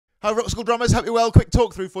Hi Rockschool drummers, hope you're well. Quick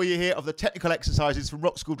talk through for you here of the technical exercises from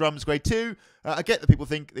Rockschool Drums Grade 2. I get that people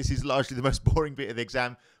think this is largely the most boring bit of the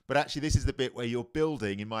exam, but actually this is the bit where you're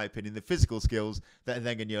building, in my opinion, the physical skills that are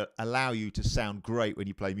then going to allow you to sound great when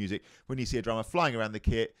you play music. When you see a drummer flying around the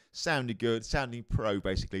kit, sounding good, sounding pro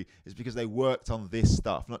basically, it's because they worked on this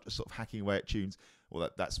stuff, not just sort of hacking away at tunes. Well,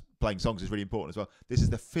 that's playing songs is really important as well. This is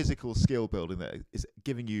the physical skill building that is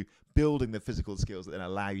giving you, building the physical skills that then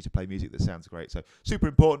allow you to play music that sounds great. So super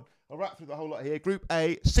important. I'll wrap through the whole lot here. Group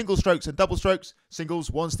A, single strokes and double strokes. Singles,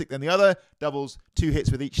 one stick then the other. Doubles, 2 hits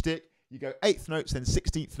with each stick. You go 8th notes, then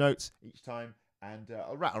 16th notes each time. And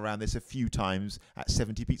I'll rattle around this a few times at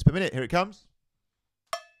 70 beats per minute. Here it comes.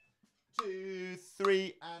 2,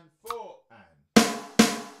 3, and 4, and...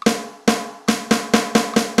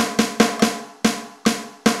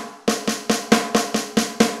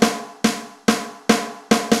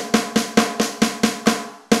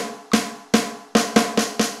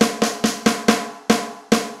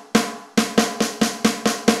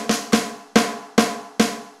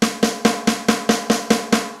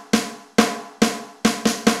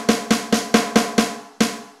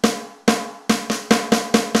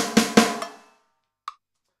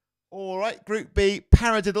 All right, Group B,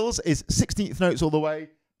 paradiddles is 16th notes all the way.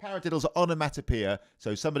 Paradiddles are onomatopoeia.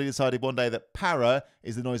 So somebody decided one day that para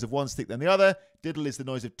is the noise of one stick then the other. Diddle is the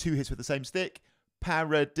noise of 2 hits with the same stick.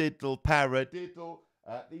 Paradiddle, paradiddle.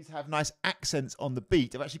 These have nice accents on the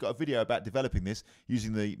beat. I've actually got a video about developing this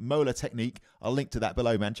using the molar technique. I'll link to that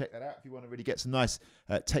below, man. Check that out if you want to really get some nice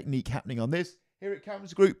technique happening on this. Here it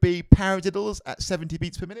comes, Group B, paradiddles at 70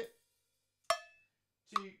 beats per minute.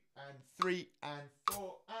 2 and 3 and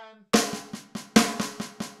 4 and...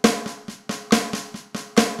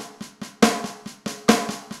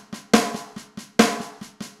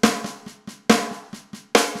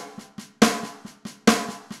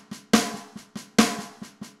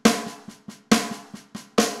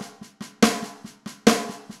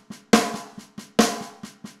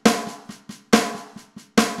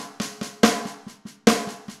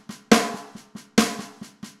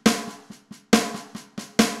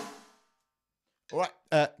 All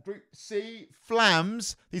right, Group C,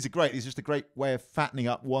 flams. These are great. These are just a great way of fattening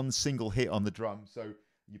up one single hit on the drum. So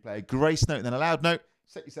you play a grace note and then a loud note.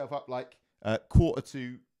 Set yourself up like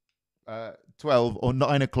 11:45 to 12 or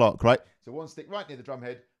 9 o'clock, right? So one stick right near the drum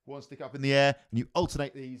head, one stick up in the air, and you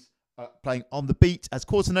alternate these playing on the beat as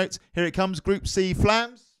quarter notes. Here it comes, Group C,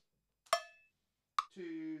 flams.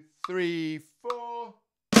 2, 3, 4.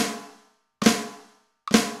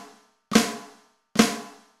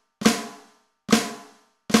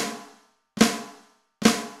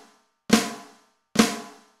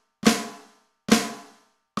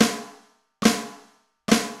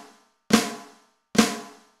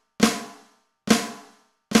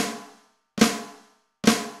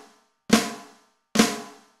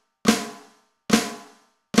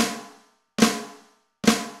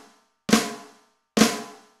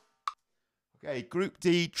 Okay, Group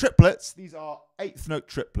D, triplets. These are 8th note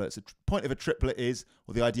triplets. The point of a triplet is,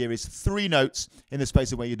 or the idea is 3 notes in the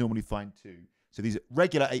space of where you'd normally find 2. So these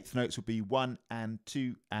regular 8th notes would be 1 and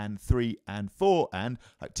 2 and 3 and 4 and,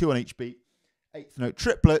 like 2 on each beat. 8th note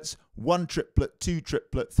triplets, 1 triplet, 2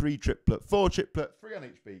 triplet, 3 triplet, 4 triplet, 3 on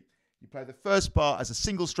each beat. You play the first bar as a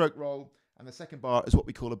single stroke roll, and the second bar is what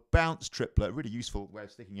we call a bounce triplet, a really useful way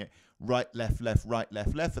of sticking it. Right, left, left, right,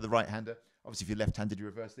 left, left for the right-hander. Obviously, if you're left-handed, you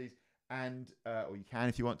reverse these. And, or you can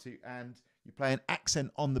if you want to, and you play an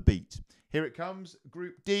accent on the beat. Here it comes,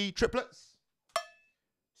 Group D, triplets.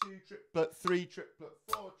 2 triplet, 3 triplet,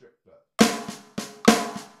 4 triplet.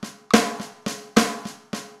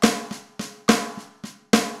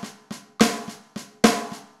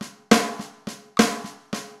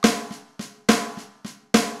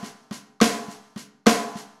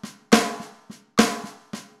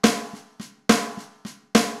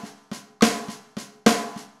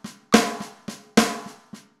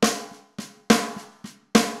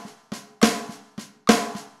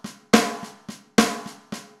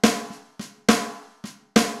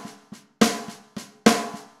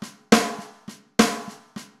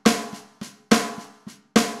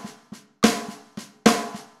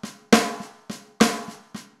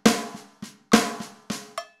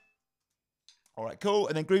 All right, cool.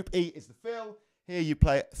 And then Group E is the fill. Here you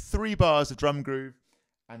play 3 bars of drum groove,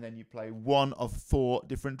 and then you play 1 of 4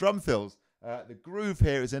 different drum fills. The groove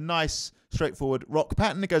here is a nice, straightforward rock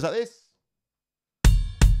pattern. It goes like this.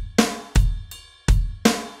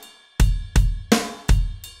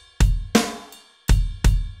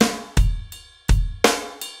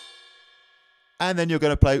 And then you're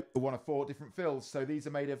going to play one of 4 different fills. So these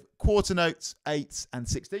are made of quarter notes, eighths, and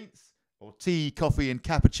sixteenths. or tea, coffee, and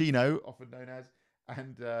cappuccino, often known as.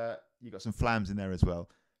 And you got some flams in there as well.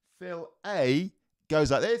 Fill A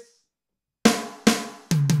goes like this.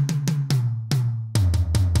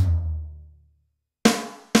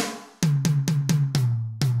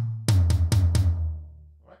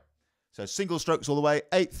 So single strokes all the way,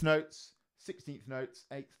 8th notes, 16th notes,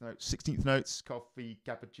 8th notes, 16th notes, coffee,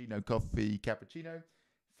 cappuccino.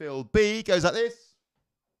 Fill B goes like this.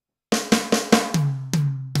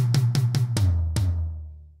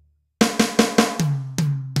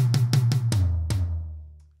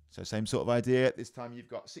 So same sort of idea. This time you've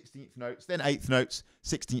got 16th notes, then 8th notes,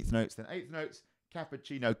 16th notes, then 8th notes,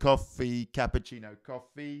 cappuccino, coffee.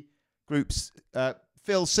 Groups,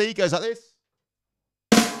 fill C goes like this.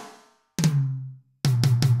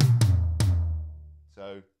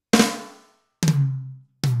 So,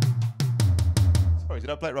 sorry, did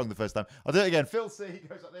I play it wrong the first time? I'll do it again. Fill C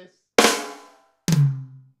goes like this.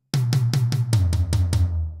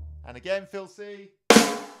 And again, fill C.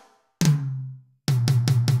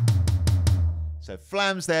 So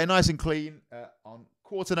flams there, nice and clean. On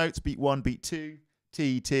quarter notes, beat 1, beat 2,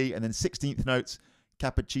 T, and then 16th notes,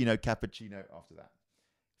 cappuccino after that.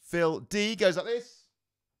 Fill D goes like this.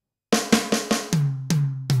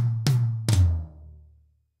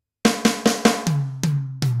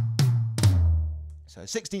 So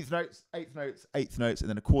 16th notes, 8th notes, 8th notes, and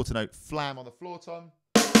then a quarter note flam on the floor tom.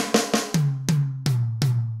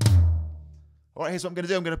 All right, here's what I'm going to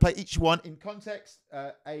do. I'm going to play each one in context.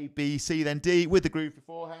 A, B, C, then D with the groove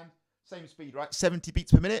beforehand. Same speed, right? 70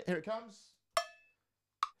 beats per minute. Here it comes.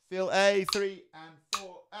 Fill A, 3 and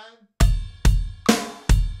 4 and...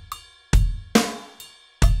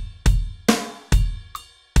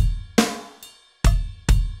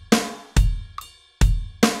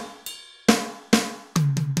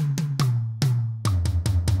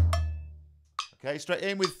 Okay, straight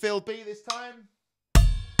in with fill B this time.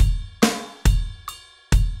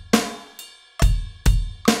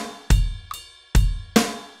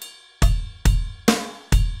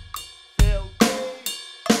 Fill B.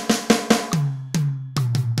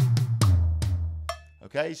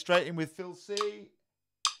 Okay, straight in with fill C.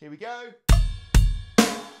 Here we go.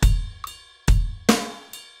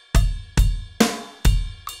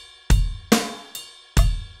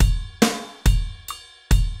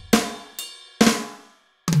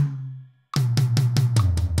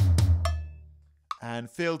 And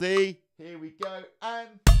fill D, here we go, and...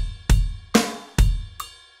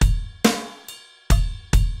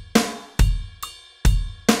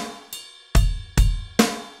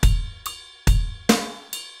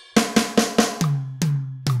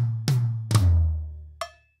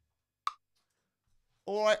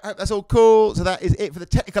 All right, I hope that's all cool. So that is it for the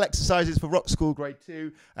technical exercises for Rockschool Grade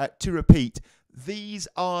 2. To repeat, these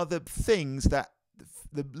are the things that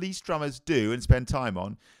the least drummers do and spend time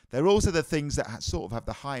on. They're also the things that sort of have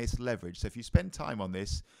the highest leverage. So if you spend time on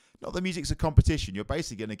this, not that music's a competition, you're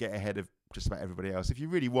basically going to get ahead of just about everybody else. If you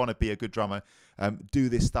really want to be a good drummer, do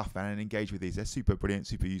this stuff, man, and engage with these. They're super brilliant,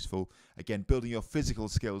 super useful. Again, building your physical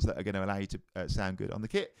skills that are going to allow you to sound good on the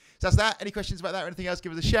kit. So that's that. Any questions about that or anything else,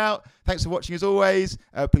 give us a shout. Thanks for watching as always.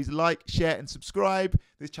 Please like, share and subscribe.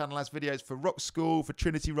 This channel has videos for Rockschool, for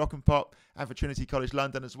Trinity Rock and Pop, and for Trinity College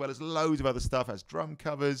London, as well as loads of other stuff. It has drum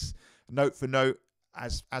covers, note for note,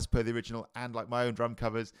 as per the original, and like my own drum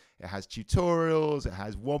covers. It has tutorials, it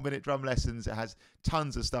has 1-minute drum lessons, it has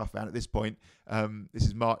tons of stuff. And at this point, this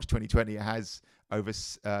is March 2020, it has over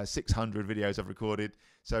 600 videos I've recorded.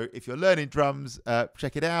 So if you're learning drums,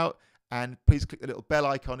 check it out, and please click the little bell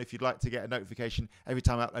icon if you'd like to get a notification every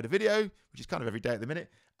time I upload a video, which is kind of every day at the minute.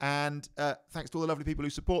 And thanks to all the lovely people who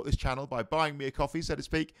support this channel by buying me a coffee, so to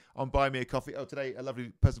speak, on Buy Me a Coffee. Oh, today a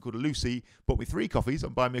lovely person called Lucy bought me 3 coffees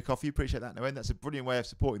on Buy Me a Coffee. Appreciate that, no end. That's a brilliant way of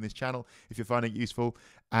supporting this channel if you're finding it useful.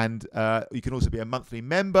 And you can also be a monthly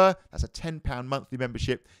member. That's a £10 monthly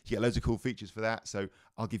membership. You get loads of cool features for that. So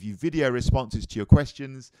I'll give you video responses to your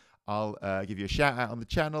questions. I'll give you a shout out on the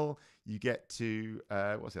channel. You get to,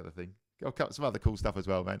 what's the other thing? I'll cut some other cool stuff as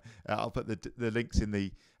well, man. I'll put the links in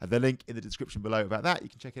the link in the description below about that. You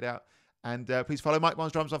can check it out. And please follow Mike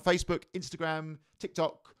Barnes Drums on Facebook, Instagram,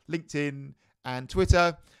 TikTok, LinkedIn, and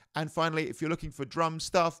Twitter. And finally, if you're looking for drum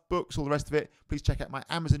stuff, books, all the rest of it, please check out my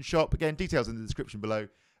Amazon shop. Again, details in the description below.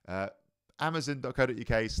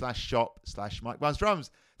 Amazon.co.uk/shop/Mike Barnes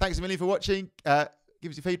Drums. Thanks a million for watching.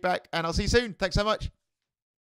 Give us your feedback, and I'll see you soon. Thanks so much.